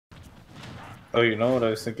Oh, you know what? I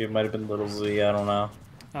was thinking it might have been Little Z. I don't know.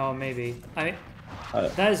 Oh, maybe. I mean, I,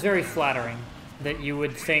 that is very flattering that you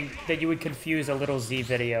would think that you would confuse a little Z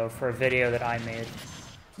video for a video that I made.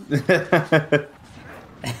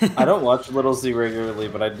 I don't watch Little Z regularly,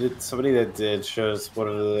 but I did. Somebody that did shows one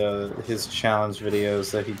of his challenge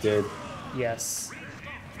videos that he did. Yes.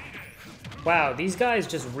 Wow, these guys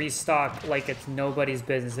just restock like it's nobody's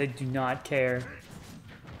business. They do not care.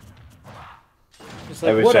 Just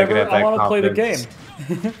I like, wish I could whatever, have I that want to play the game.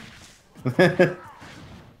 confidence.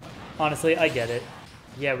 Honestly, I get it.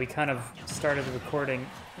 Yeah, we kind of started recording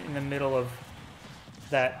in the middle of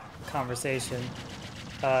that conversation.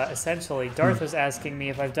 Essentially, Darth was asking me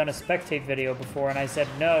if I've done a spectate video before, and I said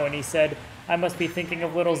no, and he said, I must be thinking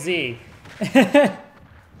of Little Z.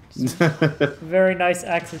 Very nice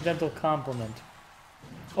accidental compliment.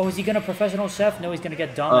 Oh, is he gonna professional chef? No, he's gonna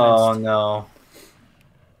get Oh dominanced. no.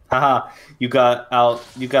 Haha, you got out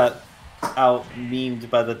memed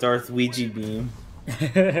by the Darth Ouija beam.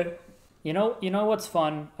 You know what's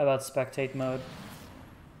fun about spectate mode?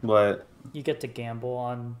 What? You get to gamble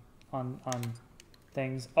on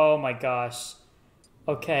things. Oh my gosh.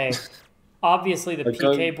 Okay. Obviously the Like,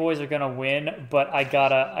 PK boys are gonna win, but I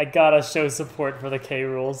gotta show support for the K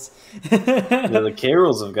rules. yeah, the K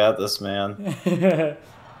rules have got this, man.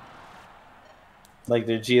 Like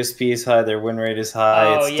their GSP is high, their win rate is high.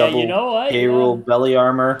 Oh It's yeah, you double know what? K Yeah. rule belly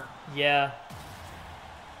armor. Yeah.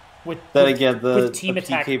 With Then with again, with the team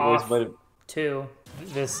attack PK boys off might have. too.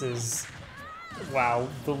 This is wow.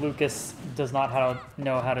 The Lucas does not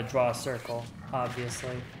know how to draw a circle,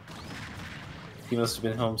 obviously. He must have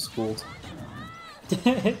been homeschooled.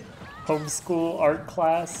 Homeschool art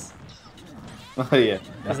class. Oh yeah.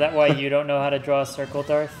 Is that why you don't know how to draw a circle,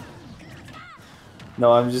 Darth?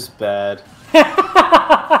 No, I'm just bad.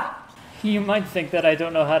 You might think that I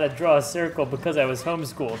don't know how to draw a circle because I was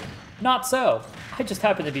homeschooled. Not so. I just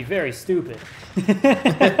happen to be very stupid.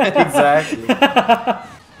 Exactly.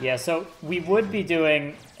 Yeah, so we would be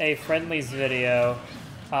doing a friendlies video,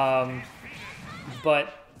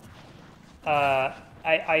 but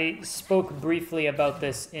I spoke briefly about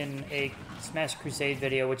this in a Smash Crusade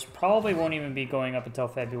video, which probably won't even be going up until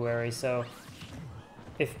February, so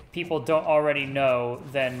if people don't already know,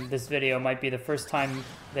 then this video might be the first time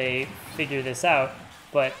they figure this out,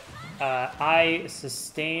 but I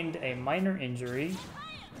sustained a minor injury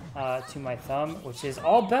to my thumb, which is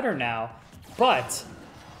all better now, but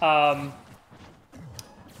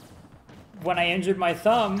when I injured my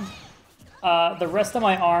thumb, the rest of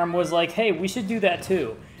my arm was like, hey, we should do that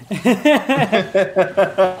too.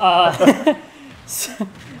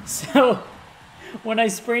 So when I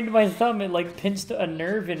sprained my thumb, it like pinched a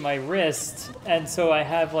nerve in my wrist, and so I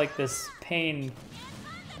have like this pain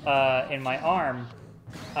in my arm.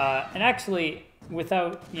 And actually,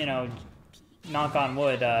 without, knock on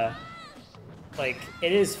wood, like,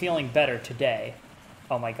 it is feeling better today.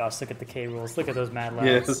 Oh my gosh, look at the K rules. Look at those mad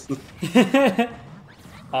lads. Yes.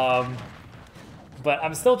 But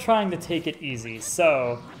I'm still trying to take it easy,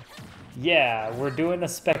 so yeah, we're doing a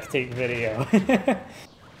spectate video.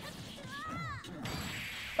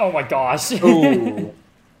 Oh my gosh. Ooh.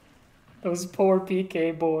 Those poor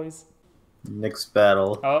PK boys. Next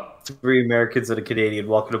battle. Oh. 3 Americans and a Canadian.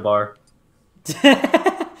 Welcome to bar.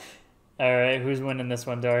 Alright, who's winning this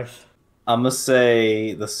one, Darth? I'm gonna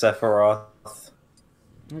say the Sephiroth.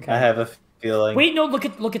 Okay. I have a feeling. Wait, no, look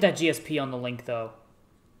at that GSP on the link, though.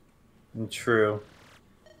 True.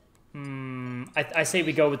 I say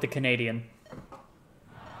we go with the Canadian.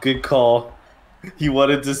 Good call. He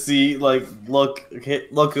wanted to see, like, look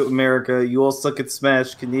at America. You all suck at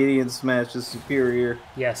Smash. Canadian Smash is superior.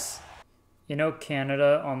 Yes. You know,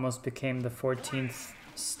 Canada almost became the 14th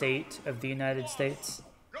state of the United States?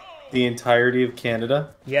 The entirety of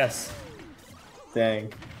Canada? Yes.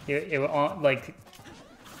 Dang. It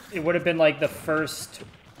would have been like the first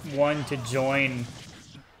one to join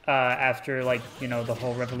after, like, the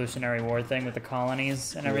whole Revolutionary War thing with the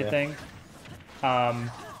colonies and everything. Yeah,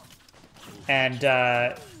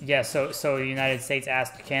 so the United States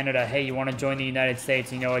asked Canada, hey, you want to join the United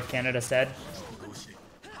States? You know what Canada said?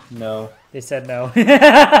 No. They said no. They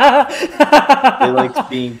liked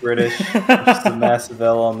being British, which is a massive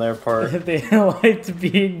L on their part. They liked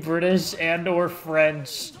being British and or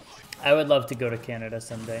French. I would love to go to Canada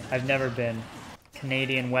someday. I've never been.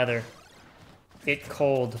 Canadian weather. It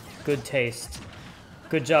cold. Good taste.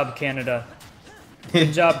 Good job, Canada.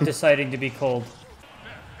 Good job deciding to be cold.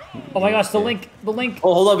 Oh my gosh, the link!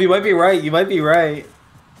 Oh, hold up, you might be right. You might be right.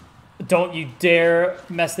 Don't you dare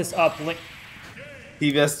mess this up, Link.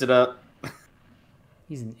 He messed it up.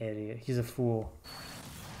 He's an idiot. He's a fool.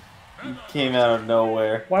 Came out of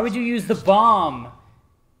nowhere. Why would you use the bomb?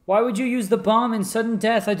 Why would you use the bomb in sudden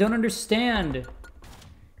death? I don't understand.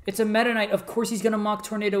 It's a Meta Knight. Of course he's gonna Mach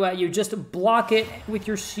Tornado at you. Just block it with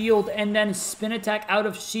your shield and then spin attack out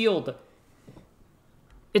of shield.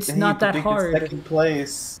 It's And not that in hard. Second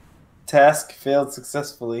place. Task failed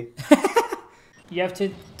successfully. You have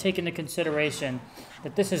to take into consideration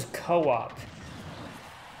that this is co-op.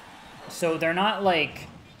 So they're not like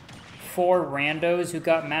 4 randos who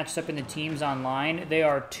got matched up into teams online. They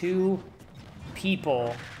are 2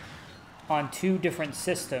 people on 2 different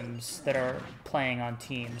systems that are playing on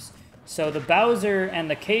teams. So the Bowser and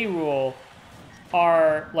the K. Rool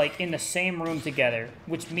are like in the same room together,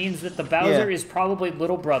 which means that the Bowser is probably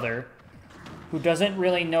little brother who doesn't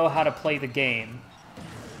really know how to play the game.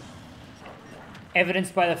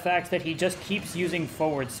 Evidenced by the fact that he just keeps using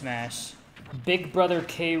forward smash. Big brother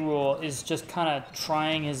K. Rool is just kind of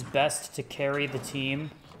trying his best to carry the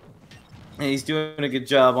team. And he's doing a good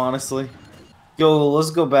job, honestly. Yo,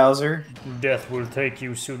 let's go, Bowser. Death will take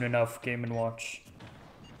you soon enough, Game & Watch.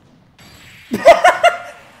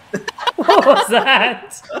 What was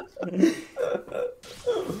that?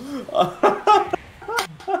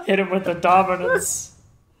 Hit him with the dominance.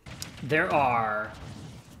 There are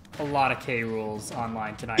a lot of K. Rools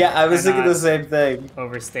online tonight. Yeah, I was thinking the same thing.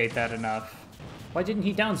 Overstate that enough. Why didn't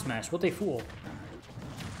he down smash? What they fool?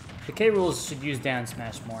 The K. Rools should use down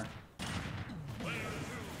smash more.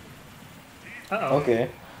 Uh-oh. Okay.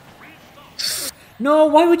 No,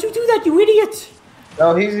 why would you do that, you idiot?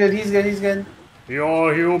 Oh, he's good, he's good, he's good.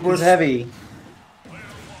 Your hubris. He's heavy.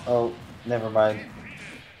 Oh, never mind.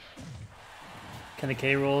 Can the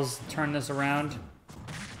K. Rools turn this around?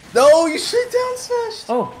 No, you should down smashed!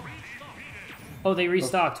 Oh. Oh, they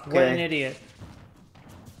restocked. Okay. What an idiot.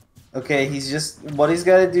 Okay, he's just... What he's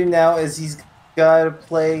got to do now is he's got to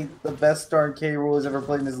play the best darn K. Rool he's ever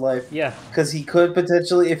played in his life. Yeah. Because he could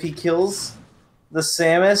potentially, if he kills the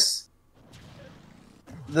Samus,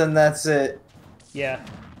 then that's it. Yeah.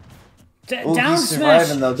 Ooh, Down he's smash!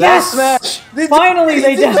 surviving, though. Yes! Down smash! Finally,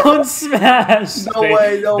 they down smash! No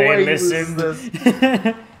way, no way he listened. loses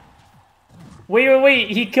this. Wait.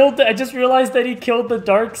 He killed the... I just realized that he killed the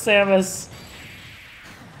Dark Samus.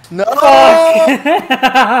 No! Fuck!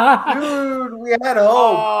 Dude, we had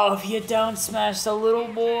hope. Oh, if he had down smashed a little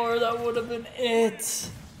more, that would have been it.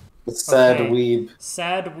 Sad Okay. weeb.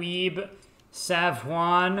 Sad Weeb,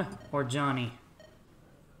 Savjuan, or Johnny?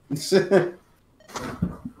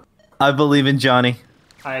 I believe in Johnny.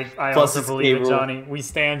 I Plus also it's believe in K. Rool. Johnny. We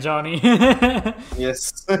stand Johnny.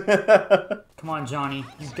 Yes. Come on, Johnny.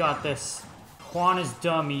 You got this. Juan is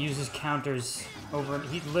dumb. He uses counters over...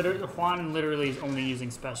 Juan literally is only using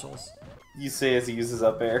specials. You say as he uses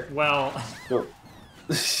up air. Well... Go.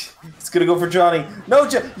 It's gonna go for Johnny. No,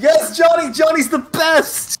 yes, Johnny! Johnny's the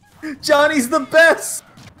best! Johnny's the best!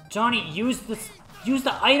 Johnny, use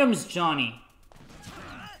the items, Johnny.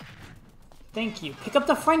 Thank you. Pick up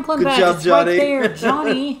the Franklin Good badge. job, It's Johnny. right there,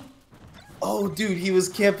 Johnny. Oh, dude, he was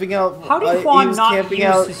camping out. How did he Juan was not camping use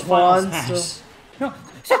out his final Juan, smash? so- No,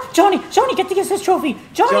 Johnny, get the assist trophy.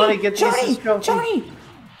 Johnny, get the assist trophy. Johnny.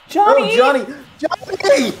 Oh,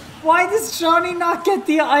 Johnny! Why does Johnny not get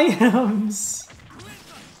the items?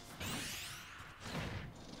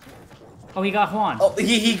 Oh, he got Juan. Oh,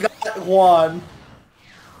 he got Juan.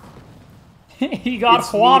 He got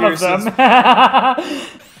It's Juan of meters them.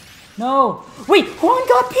 No. Wait, Juan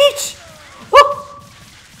got Peach. Oh!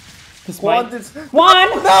 Juan did...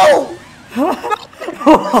 Juan! No!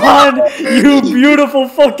 Juan, you beautiful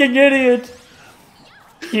fucking idiot.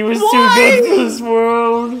 He was too good for this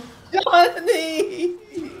world. Johnny!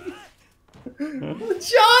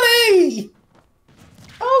 Johnny!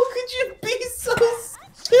 How could you be so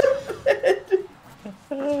stupid?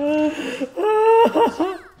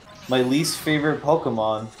 My least favorite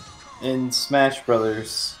Pokemon in Smash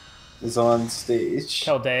Brothers is on stage.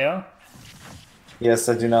 Keldeo? Yes,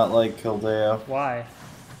 I do not like Keldeo. Why?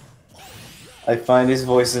 I find his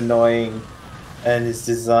voice annoying and his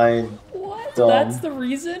design What? dumb. That's the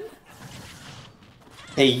reason?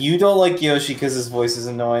 Hey, you don't like Yoshi because his voice is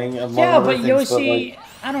annoying, among Yeah, other but things, Yoshi, but, like,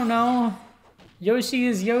 I don't know. Yoshi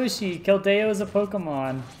is Yoshi. Keldeo is a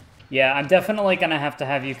Pokemon. Yeah, I'm definitely gonna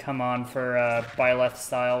have you come on for Byleth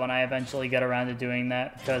style when I eventually get around to doing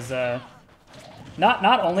that, because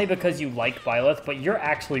not only because you like Byleth, but you're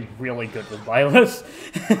actually really good with Byleth.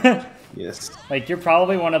 yes. Like, you're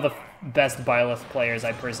probably one of the best Byleth players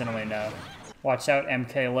I personally know. Watch out,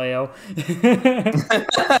 MK Leo.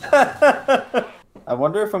 I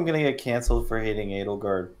wonder if I'm gonna get canceled for hating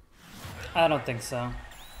Edelgard. I don't think so.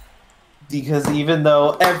 Because even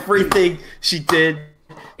though everything she did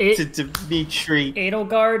to Dimitri.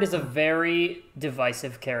 Edelgard is a very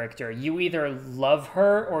divisive character. You either love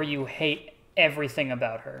her or you hate everything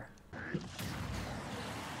about her.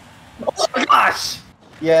 Oh my gosh!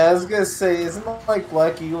 Yeah, I was gonna say, isn't that like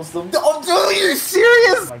Black Eagles the— Oh, dude, are you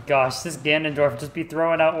serious? Oh my gosh, this Ganondorf just be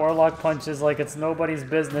throwing out Warlock punches like it's nobody's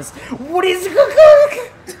business. What is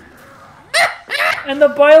it? And the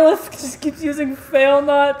Byleth just keeps using Fail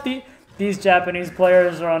Not. These Japanese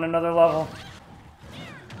players are on another level.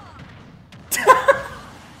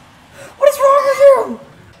 What is wrong with you?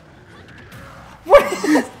 What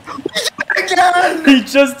is Again! He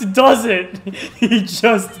just does it. He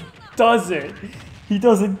just does it. He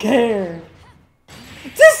doesn't care.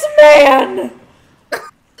 This man!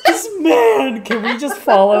 This man! Can we just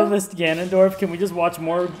follow this Ganondorf? Can we just watch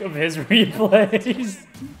more of his replays?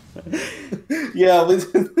 Yeah,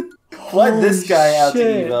 let this guy out to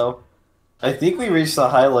shit. Evo. I think we reached the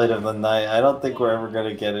highlight of the night. I don't think we're ever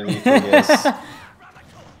gonna get anything as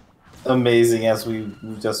amazing as we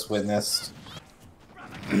just witnessed.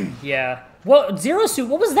 Yeah. Well, Zero Suit,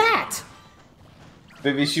 what was that?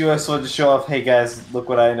 Maybe she just wanted to show off, hey guys, look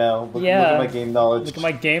what I know. Look at my game knowledge. Look at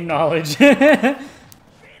my game knowledge.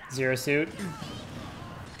 Zero Suit.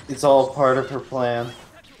 It's all part of her plan.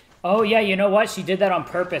 Oh yeah, you know what? She did that on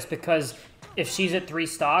purpose because if she's at 3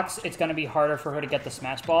 stocks, it's going to be harder for her to get the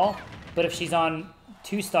Smash Ball. But if she's on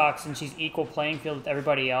 2 stocks and she's equal playing field with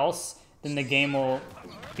everybody else, then the game will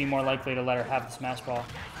be more likely to let her have the Smash Ball.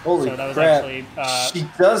 Holy so that was crap. actually She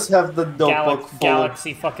does have the notebook full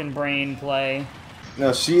Galaxy fucking brain play.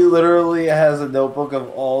 No, she literally has a notebook of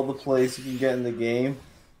all the plays you can get in the game.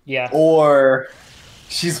 Yeah. Or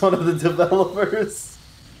she's one of the developers.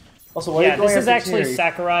 Also, why are you going this is after actually Jerry?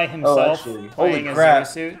 Sakurai himself playing Holy a crap.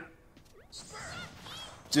 Zero Suit.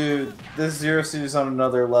 Dude, this Zero Suit is on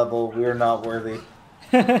another level. We are not worthy.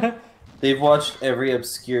 They've watched every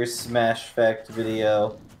obscure Smash Fact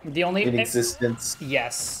video in existence.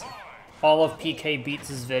 Yes. All of PK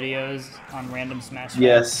Beats' videos on random Smash Facts.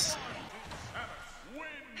 Yes.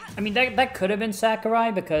 I mean, that could have been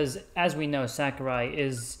Sakurai because, as we know, Sakurai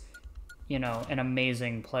is, you know, an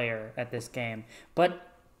amazing player at this game. But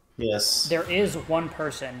yes, there is one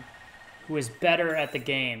person who is better at the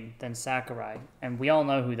game than Sakurai, and we all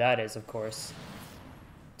know who that is, of course.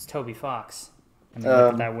 It's Toby Fox. I mean,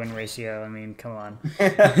 look at that win ratio. I mean, come on.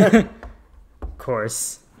 Of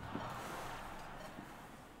course.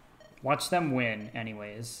 Watch them win,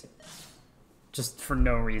 anyways. Just for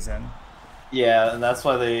no reason. Yeah, and that's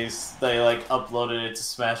why they like uploaded it to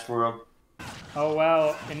Smash World. Oh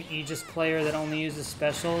wow, an Aegis player that only uses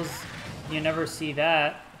specials? You never see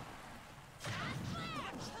that.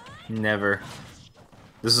 Never.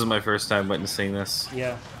 This is my first time witnessing this.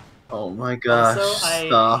 Yeah. Oh my gosh. Also,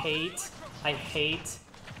 stop. I hate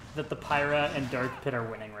that the Pyra and Dark Pit are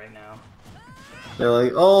winning right now. They're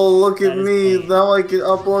like, oh, look at me. pain. Now I can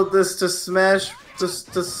upload this to Smash,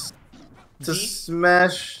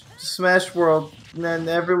 Smash World, and then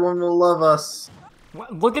everyone will love us.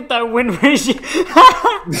 What? Look at that win ratio.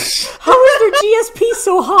 How is their GSP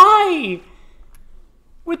so high?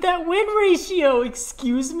 With that win ratio,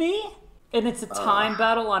 excuse me? And it's a time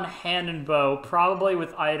battle on hand and bow, probably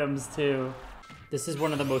with items too. This is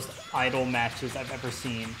one of the most idle matches I've ever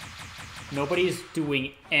seen. Nobody's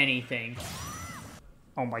doing anything.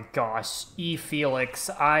 Oh my gosh, E Felix,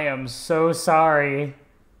 I am so sorry.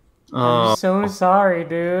 I'm so sorry,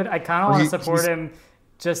 dude. I kind of want to support him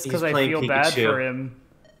just because I feel bad for him.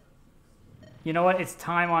 You know what? It's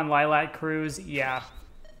time on Lilac Cruise. Yeah.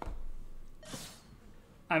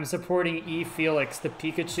 I'm supporting E Felix, the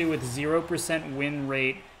Pikachu with 0% win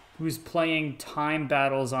rate, who's playing time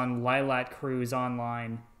battles on Lilac Cruise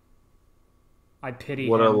online. I pity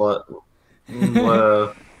him.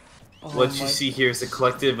 What you see here is a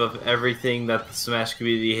collective of everything that the Smash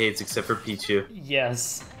community hates except for Pichu.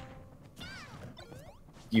 Yes.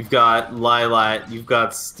 You've got Lilat, you've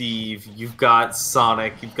got Steve, you've got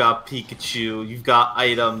Sonic, you've got Pikachu, you've got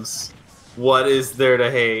items. What is there to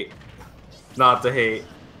hate? Not to hate.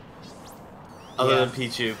 Other than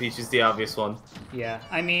Pichu. Pichu's the obvious one. Yeah,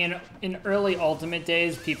 I mean, in early Ultimate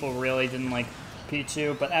days, people really didn't like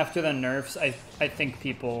Pichu, but after the nerfs, I think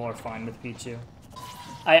people are fine with Pichu.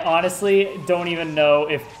 I honestly don't even know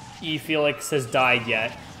if E Felix has died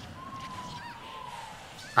yet.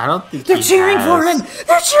 I don't think they're cheering for him.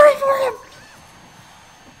 They're cheering for him.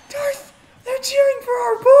 Darth, they're cheering for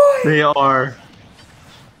our boy. They are.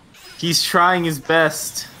 He's trying his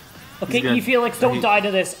best. Okay, E Felix, don't die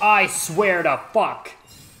to this. I swear to fuck.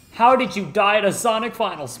 How did you die to Sonic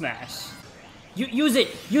Final Smash? Use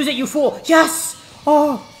it, you fool. Yes.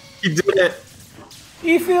 Oh. He did it.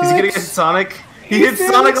 E Felix. Is he gonna get Sonic? He hit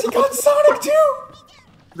Sonic. He got Sonic too!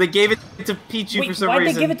 They gave it to Pichu for some why'd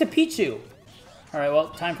reason. they give it to Pichu? Alright, well,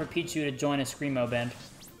 time for Pichu to join a Screamo band.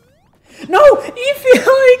 No!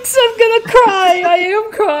 E-Felix! I'm gonna cry! I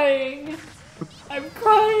am crying! I'm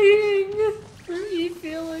crying for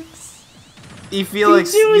E-Felix.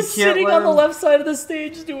 E-Felix, Pichu is you can't sitting let on the him- left side of the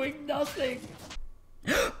stage doing nothing.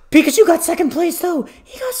 Pikachu got second place though!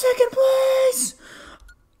 He got second place!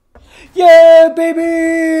 Yeah, baby!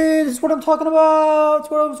 This is what I'm talking about!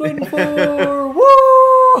 That's what I was waiting for! Woo!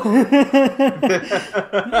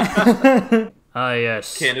 Ah,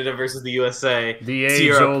 yes. Canada versus the USA. The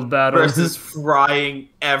age-old battle. Versus frying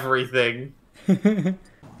everything.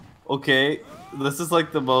 Okay, this is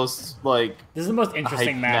like the most, like... This is the most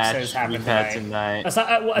interesting hype match that has happened we've had tonight.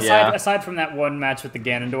 tonight. Aside from that one match with the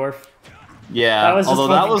Ganondorf. Yeah, That was just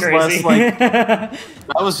although that was crazy. less, like... that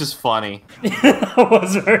was just funny. That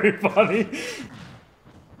was very funny.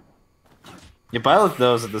 Yeah, Byleth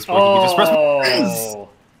knows at this point. He can just press... Oh,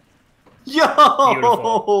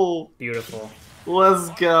 Yo! beautiful.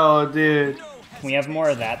 Let's go, dude. Can we have more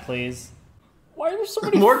of that, please? Why are there so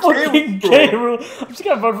many More fucking K-Rool. K-Rool? I'm just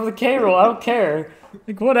gonna vote for the K-Rool. I don't care. Like,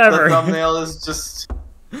 The whatever. thumbnail is just a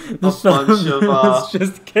The bunch of, It's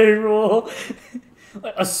just K-Rool.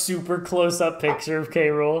 Like a super close-up picture of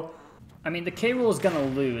K-Rool. I mean, the K-Rool is gonna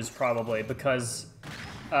lose, probably, because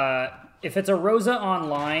if it's a Rosa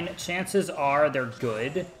online, chances are they're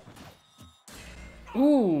good.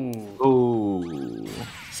 Ooh. Ooh.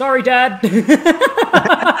 Sorry, Dad.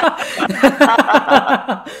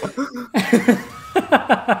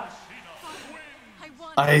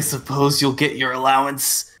 I suppose you'll get your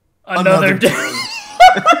allowance Another day.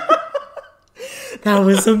 That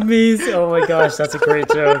was amazing. Oh my gosh, that's a great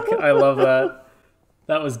joke. I love that.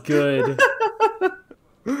 That was good.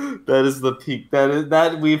 That is the peak.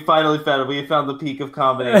 That we finally found it. We found the peak of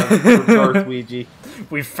comedy with Darth Ouija.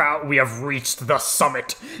 We have reached the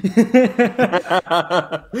summit. It's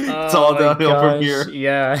all downhill from here.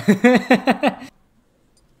 Yeah.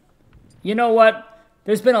 You know what?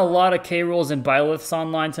 There's been a lot of K-Rules and Byleths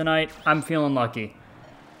online tonight. I'm feeling lucky.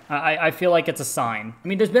 I feel like it's a sign. I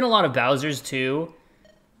mean, there's been a lot of Bowsers too,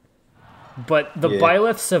 but the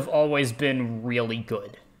Byleths have always been really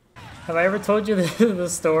good. Have I ever told you the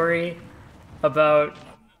story about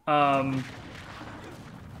my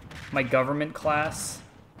government class,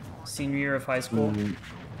 senior year of high school?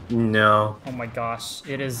 No. Oh my gosh,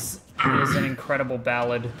 it is an incredible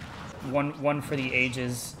ballad, one for the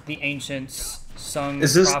ages. The ancients sung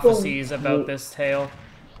prophecies about this tale.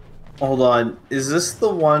 Hold on. Is this the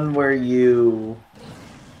one where you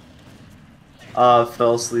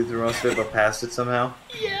fell asleep through most of it but passed it somehow?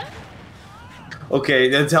 Yeah. Okay,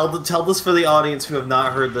 then tell this for the audience who have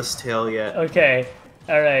not heard this tale yet. Okay.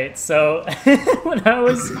 All right. So when I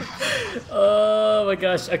was, oh my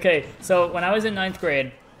gosh. Okay. So when I was in 9th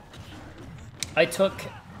grade, I took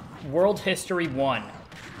World History 1,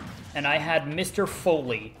 and I had Mr.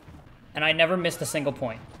 Foley, and I never missed a single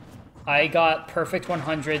point. I got perfect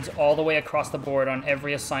 100s all the way across the board on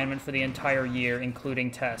every assignment for the entire year, including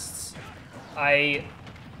tests.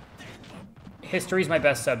 History's my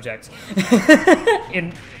best subject.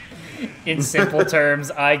 In simple terms,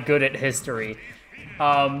 I'm good at history.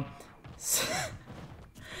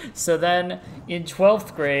 So then, in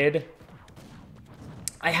 12th grade,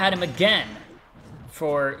 I had him again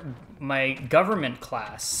for my government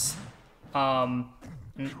class.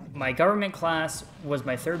 My government class was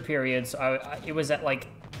my 3rd period, so it was at like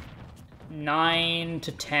 9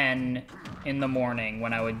 to 10 in the morning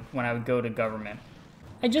when I would go to government.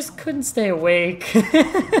 I just couldn't stay awake.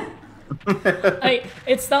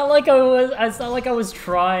 It's not like I was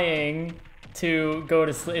trying to go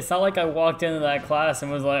to sleep. It's not like I walked into that class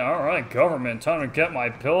and was like, "All right, government, time to get my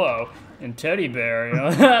pillow and teddy bear." You know,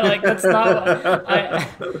 like that's not.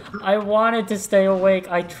 I wanted to stay awake.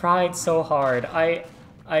 I tried so hard. I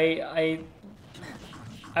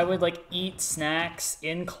would like eat snacks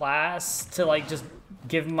in class to like just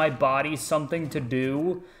give my body something to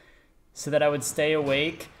do so that I would stay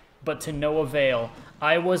awake, but to no avail.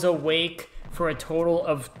 I was awake for a total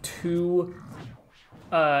of 2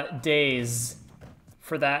 days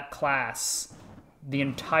for that class the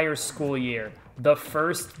entire school year. The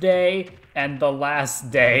first day and the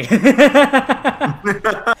last day.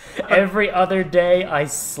 Every other day I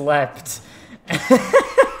slept.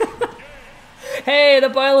 Hey, the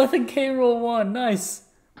Byleth and K-Rool won. Nice.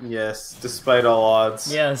 Yes, despite all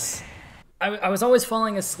odds. Yes. I was always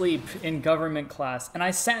falling asleep in government class, and I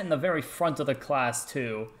sat in the very front of the class,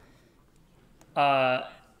 too. And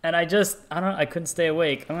I couldn't stay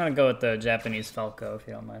awake. I'm gonna go with the Japanese Falco, if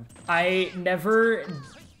you don't mind. I never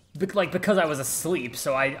because I was asleep,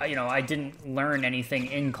 so I didn't learn anything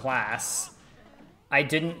in class. I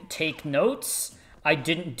didn't take notes. I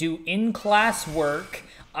didn't do in-class work.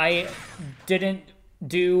 I didn't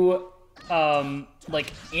do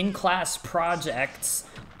like in-class projects.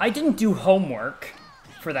 I didn't do homework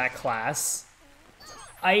for that class.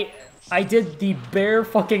 I did the bare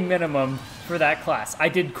fucking minimum for that class. I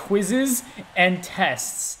did quizzes and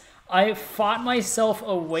tests. I fought myself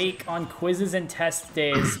awake on quizzes and test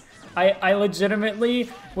days. I legitimately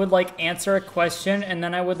would, like, answer a question, and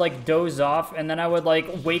then I would, like, doze off, and then I would, like,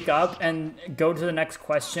 wake up and go to the next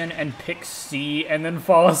question and pick C, and then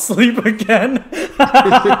fall asleep again.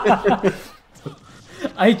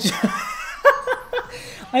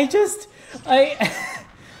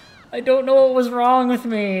 I don't know what was wrong with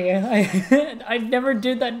me. I never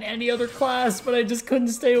did that in any other class, but I just couldn't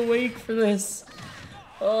stay awake for this.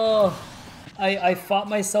 Oh, I fought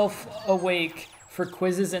myself awake for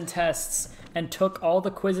quizzes and tests and took all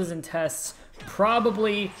the quizzes and tests.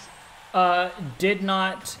 Probably did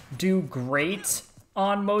not do great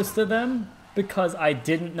on most of them because I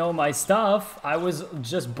didn't know my stuff. I was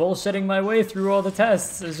just bullshitting my way through all the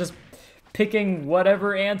tests. I was just picking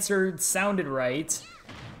whatever answer sounded right.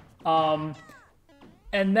 And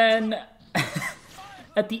then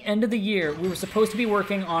at the end of the year, we were supposed to be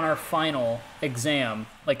working on our final exam,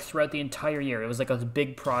 like, throughout the entire year. It was like a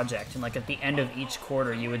big project, and, like, at the end of each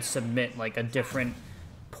quarter, you would submit, like, a different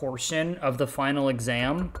portion of the final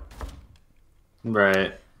exam.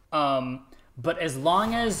 Right. But as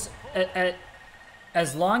long as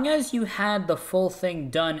you had the full thing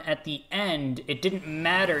done at the end, it didn't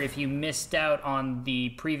matter if you missed out on the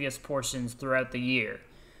previous portions throughout the year.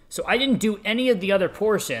 So I didn't do any of the other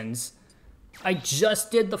portions. I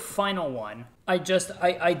just did the final one. I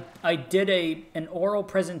did an oral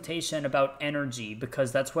presentation about energy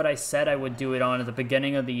because that's what I said I would do it on at the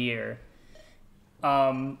beginning of the year.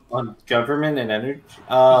 On government and energy?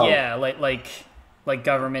 Oh. Yeah, like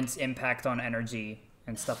government's impact on energy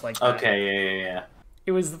and stuff like that. Okay, yeah.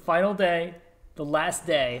 It was the final day, the last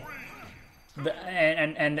day,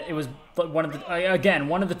 and it was one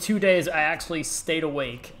of the 2 days I actually stayed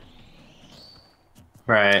awake.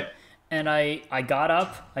 Right. And I got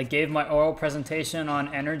up, I gave my oral presentation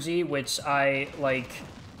on energy, which I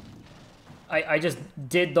just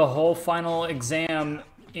did the whole final exam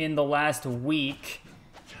in the last week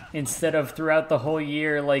instead of throughout the whole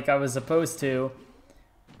year like I was supposed to.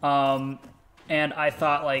 And I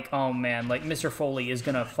thought, like, oh man, like, Mr. Foley is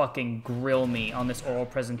gonna fucking grill me on this oral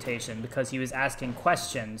presentation because he was asking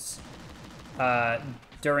questions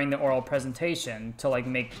during the oral presentation to, like,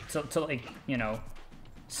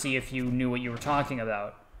 see if you knew what you were talking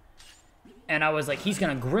about. And I was like, he's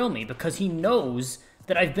gonna grill me because he knows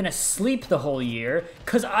that I've been asleep the whole year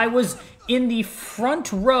because I was in the front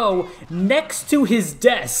row next to his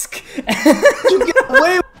desk. You get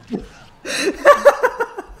away with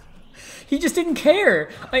He just didn't care.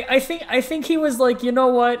 I think he was like, you know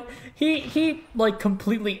what? He like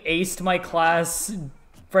completely aced my class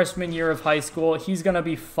freshman year of high school. He's gonna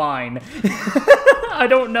be fine. I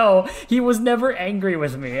don't know. He was never angry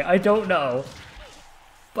with me. I don't know.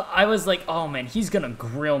 But I was like, oh man, he's gonna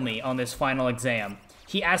grill me on this final exam.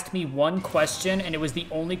 He asked me one question, and it was the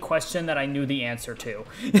only question that I knew the answer to.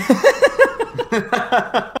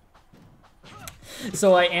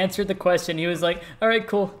 So I answered the question. He was like, all right,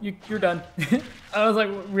 cool, you're done. I was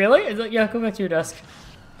like, really? He's like, yeah, go back to your desk.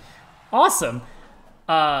 Awesome.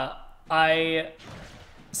 I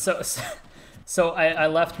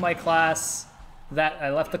left my class. I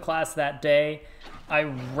left the class that day. I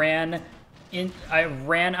ran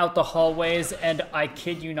out the hallways, and I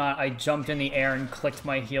kid you not, I jumped in the air and clicked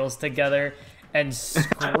my heels together and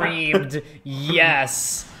screamed,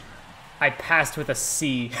 yes! I passed with a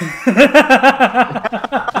C. I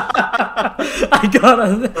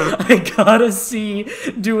got a C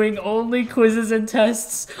doing only quizzes and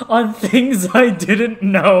tests on things I didn't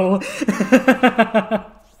know.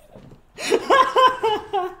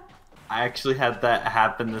 I actually had that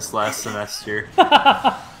happen this last semester.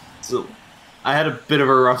 So I had a bit of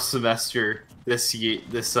a rough semester this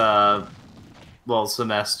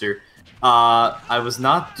semester. I was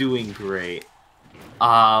not doing great.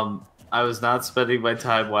 I was not spending my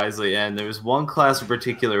time wisely, and there was one class in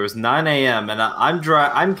particular. It was 9 a.m. and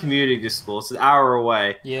I'm commuting to school. It's an hour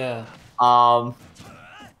away. Yeah.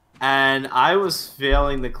 And I was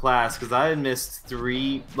failing the class because I had missed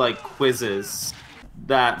 3 quizzes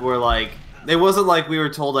that were it wasn't like we were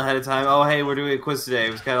told ahead of time, oh hey, we're doing a quiz today.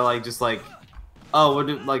 It was kind of oh, we're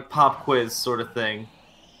doing pop quiz sort of thing.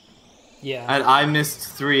 Yeah. And I missed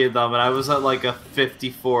 3 of them, and I was at a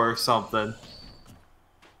 54 or something.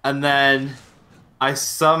 And then I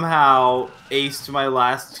somehow aced my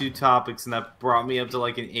last 2 topics, and that brought me up to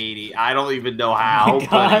like an 80. I don't even know how, Oh my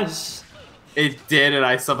gosh. but it did, and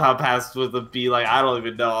I somehow passed with a B. Like, I don't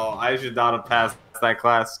even know. I should not have passed that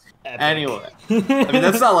class. Epic. Anyway, I mean,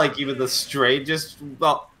 that's not like even the straight, just,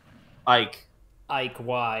 well, Ike. Ike,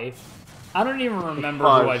 why? I don't even remember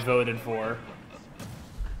who I voted for.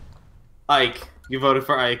 Ike. You voted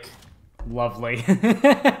for Ike. Lovely.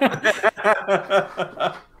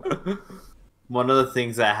 One of the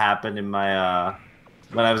things that happened in my,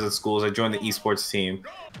 when I was in school is I joined the esports team.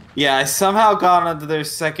 Yeah, I somehow got onto their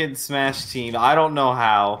second Smash team. I don't know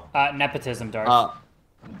how. Nepotism, Dark.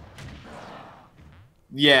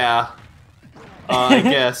 Yeah. I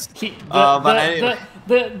guess. But anyway.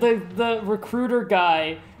 The recruiter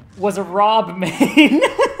guy was a Rob main.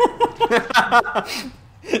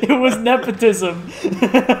 It was nepotism.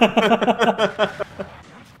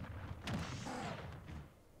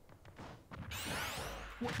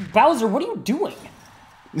 Bowser, what are you doing?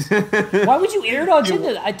 Why would you air dodge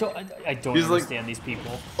into that? I don't understand these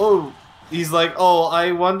people. Oh, he's like, oh,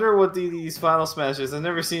 I wonder what these final smashes. I've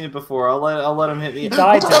never seen it before. I'll let him hit me. He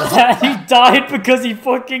died to that. He died because he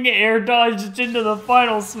fucking air dodged into the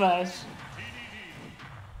final smash.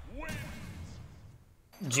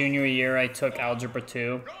 Junior year, I took Algebra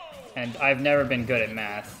 2, and I've never been good at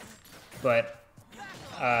math, but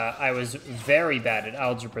I was very bad at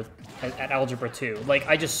Algebra 2. Like,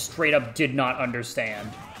 I just straight up did not understand.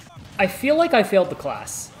 I feel like I failed the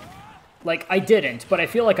class. Like, I didn't, but I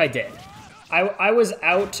feel like I did. I was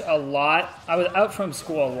out a lot. I was out from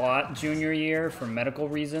school a lot junior year for medical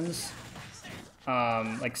reasons,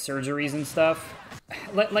 like surgeries and stuff.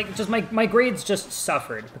 Like just my grades just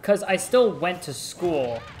suffered because I still went to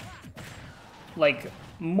school, like,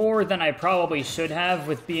 more than I probably should have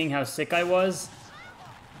with being how sick I was.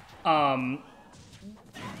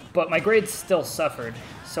 But my grades still suffered.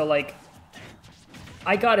 So, like,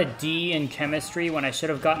 I got a D in chemistry when I should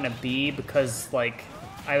have gotten a B because, like,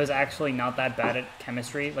 I was actually not that bad at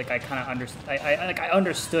chemistry. Like, I kind of I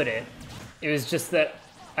understood it. It was just that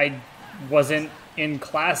I wasn't in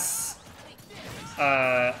class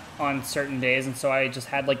on certain days, and so I just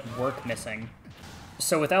had, like, work missing.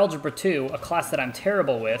 So with Algebra 2, a class that I'm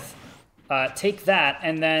terrible with, take that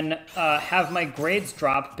and then have my grades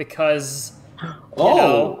drop because, you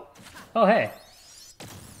know... Oh, hey.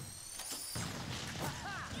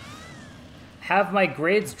 Have my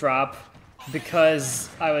grades drop because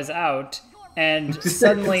I was out, and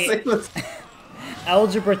suddenly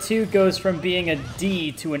Algebra 2 goes from being a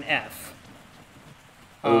D to an F.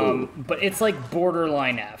 But it's like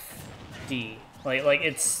borderline F, D. Like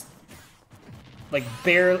it's like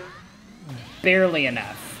barely an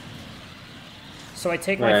F. So I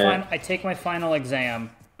take my final exam,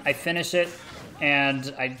 I finish it,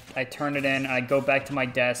 and I turn it in, and I go back to my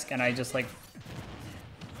desk, and I just hang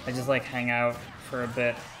out for a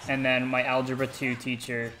bit, and then my Algebra 2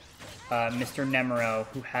 teacher, Mr. Nemero,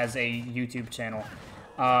 who has a YouTube channel.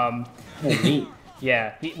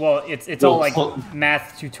 Yeah, it's all like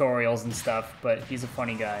math tutorials and stuff, but he's a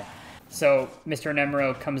funny guy. So Mr.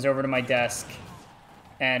 Nemero comes over to my desk,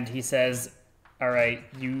 and he says, all right,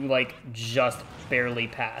 you, like, just barely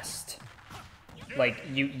passed. Like,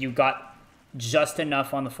 you got just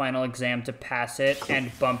enough on the final exam to pass it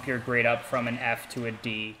and bump your grade up from an F to a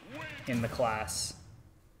D in the class.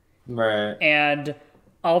 Right. And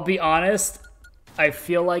I'll be honest, I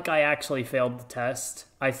feel like I actually failed the test.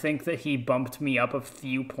 I think that he bumped me up a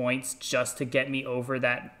few points just to get me over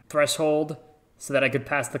that threshold so that I could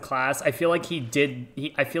pass the class. I feel like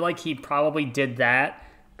I feel like he probably did that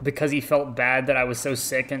because he felt bad that I was so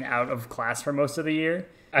sick and out of class for most of the year.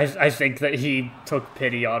 I think that he took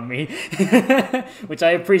pity on me, which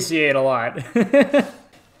I appreciate a lot.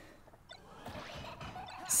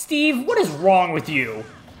 Steve, what is wrong with you?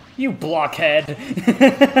 You blockhead.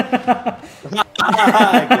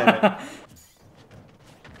 I get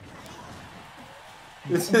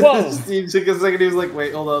it. Whoa. Steve took a second, he was like,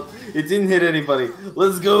 wait, hold up. It didn't hit anybody.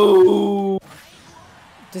 Let's go!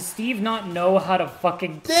 Does Steve not know how to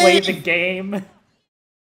fucking play the game?